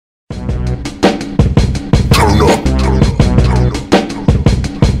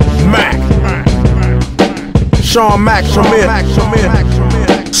Sean Max from here.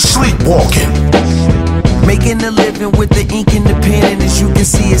 Sleepwalking. Making a living with the ink and the pen, and as you can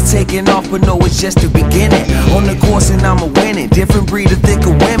see it's taking off, but no, it's just the beginning. On the course and I'ma win it. Different breed of thicker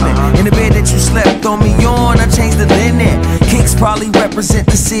women. In the bed that you slept on me on, I changed the linen. Kicks probably represent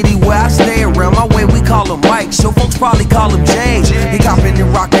the city where I stay. Around my way we call them Mike, so folks probably call them Jay. They copping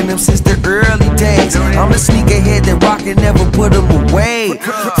and rocking them since the early days. I'm a sneakerhead that rockin', never put them away.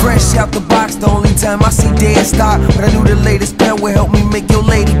 Fresh out the box, the only time I see dead stock. But I knew the latest pair would help me make your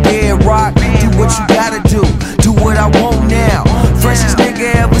lady bed rock. Do what you gotta do what I want now. Freshest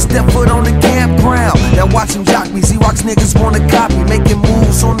nigga ever step foot on the campground. Now watch him jock me, Z-Rocks niggas wanna copy. Making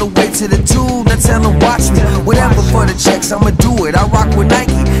moves on the way to the tube, now tell him watch me. Whatever for the checks, I'ma do it. I rock with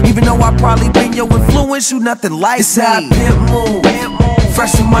Nike, even though I probably been your influence, you nothing like me. It's how I pimp move.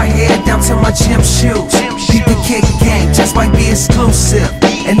 Fresh from my head down to my gym shoes. Keep the kick game, just might be exclusive.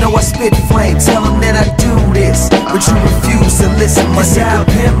 And know I spit flame, tell them that I do this, but you refuse to listen. It's how I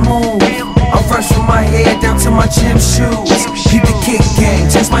pimp move. I'm fresh from my head down to my gym shoes. Keep the kick game,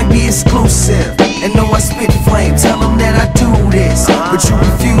 just might be exclusive. And know I spit flame, tell them that I do this, but you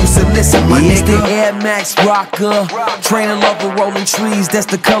refuse to listen, my nigga. It's the Air Max rocker, trainer lover, rolling trees. That's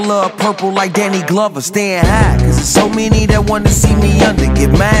the color of purple like Danny Glover. Staying high, cause there's so many that wanna see me under.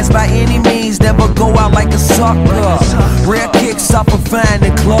 Get mines by any means, never go out like a sucker. Rare kicks off of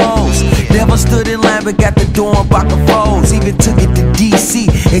finding clothes. Never stood in line but got the door on block of foes. Even took it to DC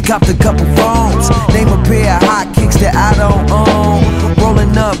and copped a couple phones. Name a pair of hot kicks that I don't own.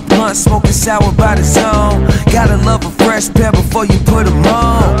 Rolling up blunt, smoking sour by the zone. Gotta love a fresh pair before you put them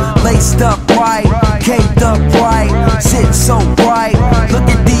on. Laced up right, caked up right, sitting so bright. Look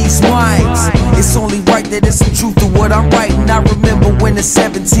at these mics. It's only right that it's the truth of what I'm writing. I remember when the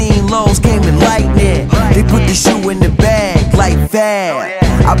 17 lows came in lightning. They put the shoe in the bag like fad.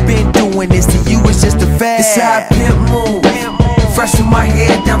 I've been doing this, to you it's just a fad. It's how I pimp move. Fresh from my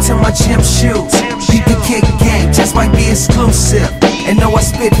head down to my gym shoes. Keep the kick game, just might be exclusive. And know I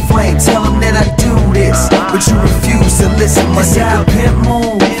spit flame, tell them that I do this, but you refuse to listen. It's how I pimp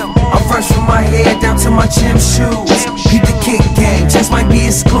move. I'm fresh from my head down to my gym shoes. Keep the kick game, just might be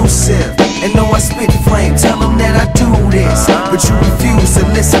exclusive. And know I spit flame, tell them that I do this, but you refuse to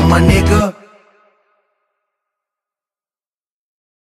listen, my nigga.